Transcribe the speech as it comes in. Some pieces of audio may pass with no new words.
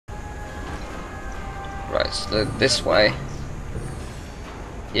Right, so this way.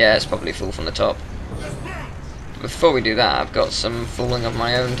 Yeah, it's probably full from the top. Before we do that, I've got some fooling of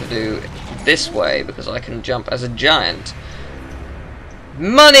my own to do this way, because I can jump as a giant.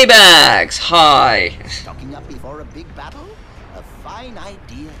 Money bags! Hi! Stocking up before a big battle? A fine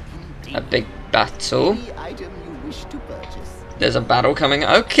idea indeed. A big battle? Any item you wish to purchase. There's a battle coming.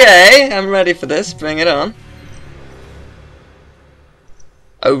 Okay, I'm ready for this. Bring it on.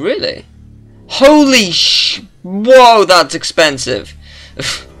 Oh, really? Holy Whoa, that's expensive.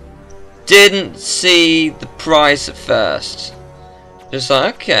 Didn't see the price at first. Just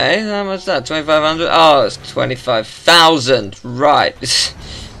like, okay, how much is that? 2,500? Oh, it's 25,000. Right.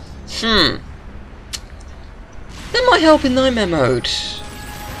 That might help in nightmare mode.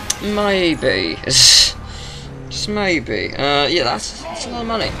 Maybe. Just maybe. Yeah, that's a lot of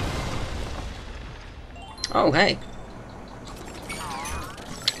money. Oh, hey.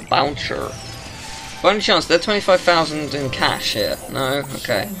 Bouncer. By any chance, there's 25,000 in cash here? No?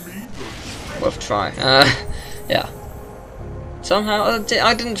 Okay. Worth a try. Yeah. Somehow,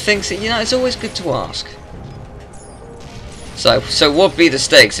 I didn't think so. You know, it's always good to ask. So what be the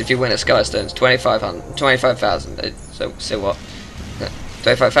stakes if you win at Skylanders? 25,000. So what?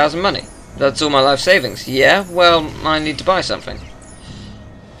 25,000 money. That's all my life savings. Yeah. Well, I need to buy something.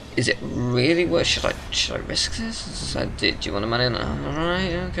 Is it really worth? Should I risk this? Do you want the money?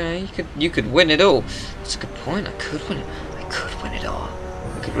 Alright. Okay. You could win it all. That's a good point. I could win it. I could win it all.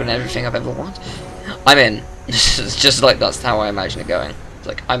 I could win everything I've ever wanted. I'm in. It's just like that's how I imagine it going. It's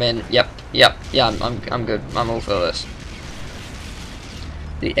like I'm in. Yep. Yeah. I'm good. I'm all for this.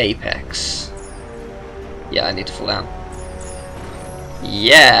 The apex. Yeah, I need to fall down.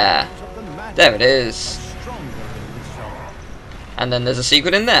 Yeah. There it is. And then there's a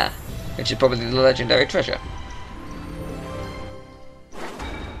secret in there, which is probably the legendary treasure.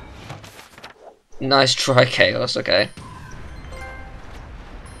 Nice try, Chaos. Okay.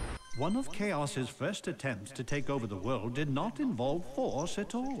 One of Chaos's first attempts to take over the world did not involve force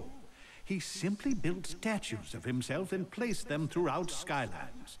at all. He simply built statues of himself and placed them throughout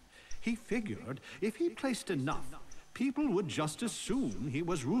Skylands. He figured if he placed enough, people would just assume he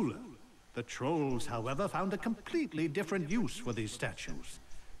was ruler. The trolls, however, found a completely different use for these statues,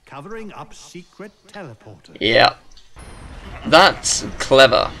 covering up secret teleporters. Yeah. That's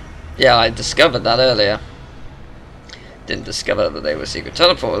clever. Yeah, I discovered that earlier. Didn't discover that they were secret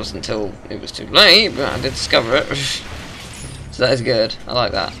teleporters until it was too late, but I did discover it. So that is good. I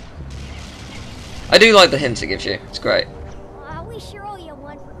like that. I do like the hints it gives you. It's great. We sure owe you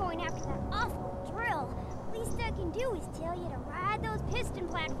one for going after that awful drill. Least I can do is tell you to ride those piston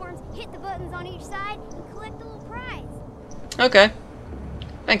platforms, hit the buttons on each side, and collect a little prize. Okay.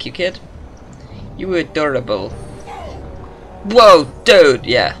 Thank you, kid. You were adorable. Whoa, dude!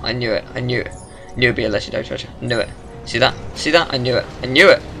 Yeah, I knew it. I knew it. Knew it'd be a legendary treasure. Knew it. See that? See that? I knew it. I knew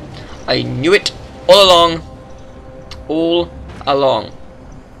it. I knew it all along. All along.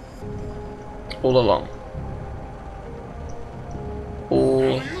 All along.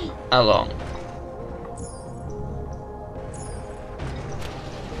 All along.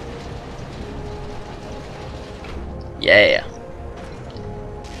 Yeah.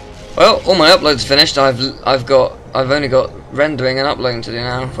 Well, all my uploads finished. I've only got rendering and uploading to do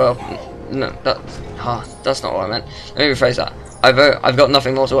now. Well, no, that's not what I meant. Let me rephrase that. I've got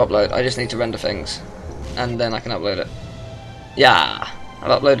nothing more to upload. I just need to render things, and then I can upload it. Yeah,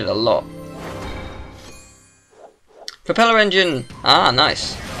 I've uploaded a lot. Propeller engine. Ah,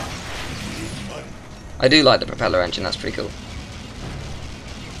 nice. I do like the propeller engine. That's pretty cool.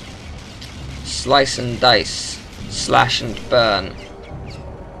 Slice and dice, slash and burn.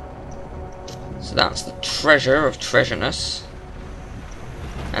 So that's the treasure of treasureness.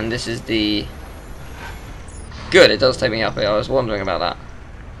 And this is the... Good, it does take me up here. I was wondering about that.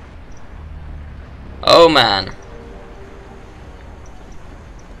 Oh man.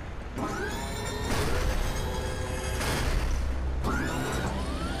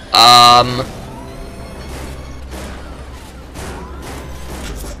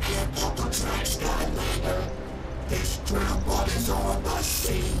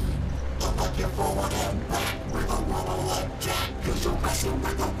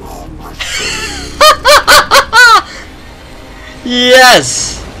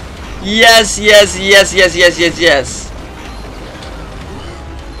 Yes! Yes, yes, yes, yes, yes, yes, yes.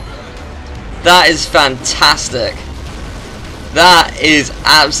 That is fantastic. That is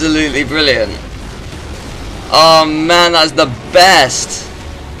absolutely brilliant. Oh man, that's the best.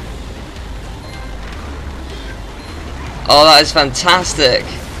 Oh, that is fantastic.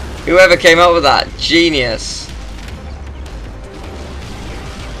 Whoever came up with that, genius.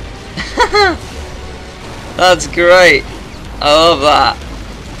 That's great. I love that.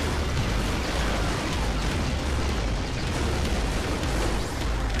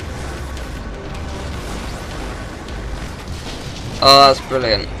 Oh, that's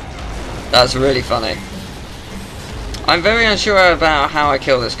brilliant. That's really funny. I'm very unsure about how I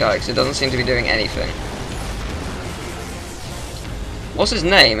kill this guy because it doesn't seem to be doing anything. What's his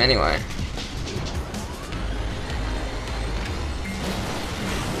name anyway?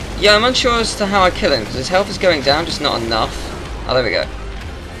 Yeah, I'm unsure as to how I kill him because his health is going down, just not enough. Oh, there we go.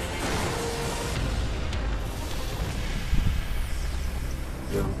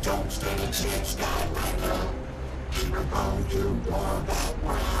 You don't stand a chance, Skylander. Even though you wore that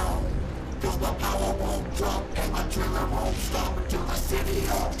round. Cause my power won't drop and my killer won't stop until the city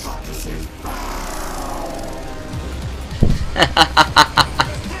of darkness is found.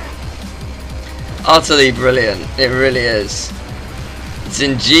 Utterly brilliant. It really is. It's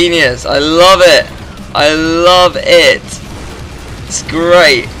ingenious. I love it. I love it. It's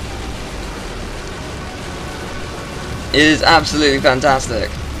great. It is absolutely fantastic.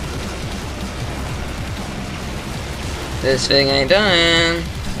 This thing ain't done.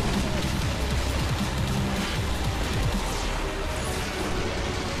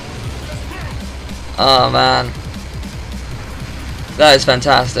 Oh man. That is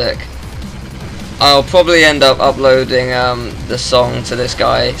fantastic. I'll probably end up uploading the song to this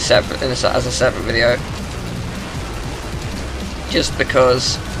guy separate as a separate video, just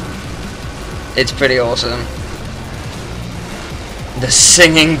because it's pretty awesome. The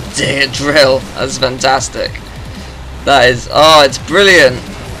singing drill, that's fantastic. That is, oh, it's brilliant.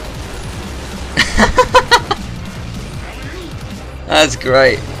 That's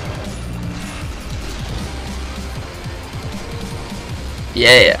great.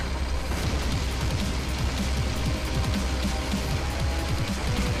 Yeah.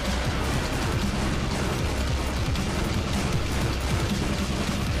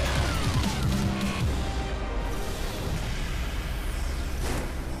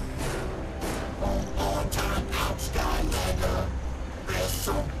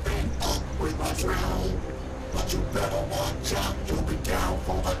 But you better watch out, you'll be down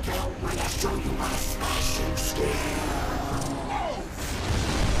for the count when I show you my smashing skill.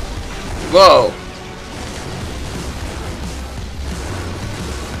 Whoa.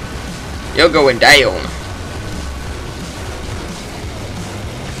 You're going down.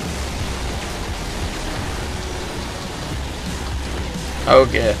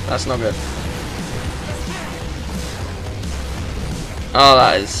 Okay, that's not good. Oh,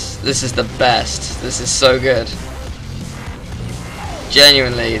 this is the best. This is so good.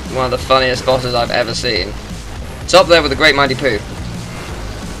 Genuinely, one of the funniest bosses I've ever seen. It's up there with the Great Mighty Pooh.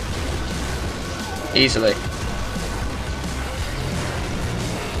 Easily.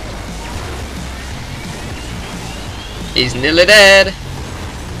 He's nearly dead.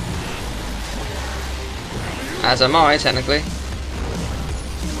 As am I, technically.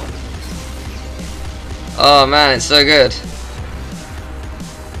 Oh man, it's so good.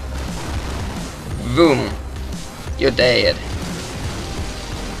 Boom. You're dead.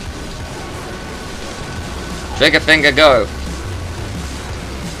 Trigger finger, go.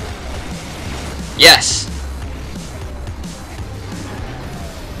 Yes.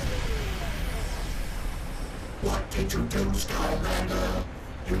 What did you do, Skylander?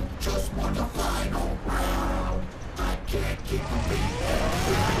 You just won the final round. I can't keep a beat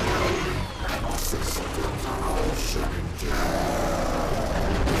every and my systems are all shutting down.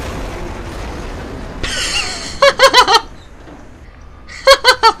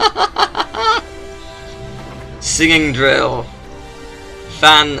 Singing drill.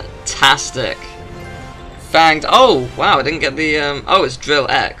 Fantastic. Fanged. Oh, wow, I didn't get the, oh, it's Drill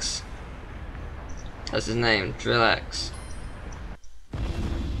X. That's his name, Drill X.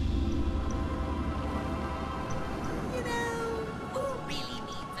 You know, who really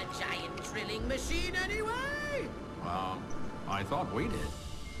needs a giant drilling machine anyway? I thought we did.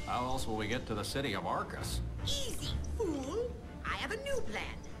 How else will we get to the city of Arcus? Easy, fool. I have a new plan.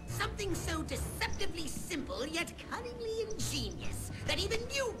 Something so deceptively simple yet cunningly ingenious that even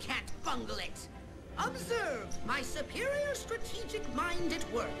you can't bungle it. Observe my superior strategic mind at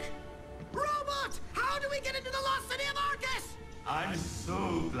work. Robot, how do we get into the lost city of Arcus? I'm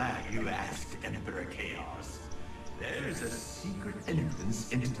so glad you asked, Emperor Chaos. There's a secret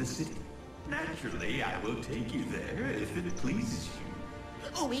entrance into the city. Naturally, I will take you there if it pleases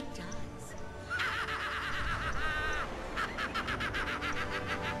you. Oh, it does.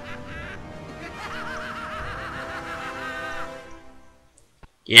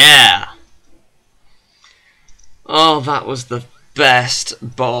 Yeah. Oh, that was the best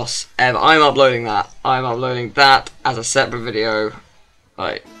boss ever. I'm uploading that. I'm uploading that as a separate video.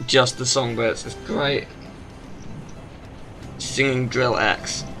 Like, just the song bits. It's great. Singing Drill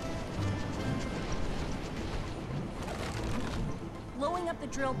X. Blowing up the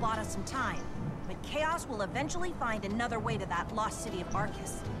drill bought us some time, but Chaos will eventually find another way to that lost city of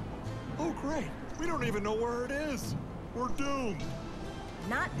Arcus. Oh great, we don't even know where it is. We're doomed.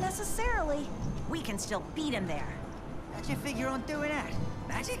 Not necessarily. We can still beat him there. How'd you figure on doing that?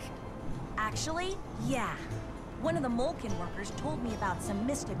 Magic? Actually, yeah. One of the Molken workers told me about some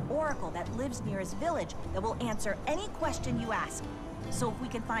mystic oracle that lives near his village that will answer any question you ask. So if we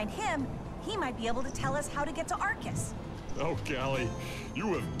can find him, he might be able to tell us how to get to Arcus. Oh golly,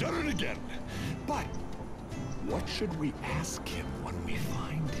 you have done it again. But what should we ask him when we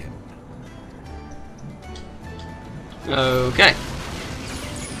find him? Okay.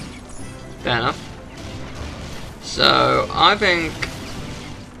 Fair enough. So, I think...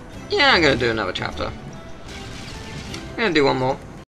 yeah, I'm gonna do another chapter. I'm gonna do one more.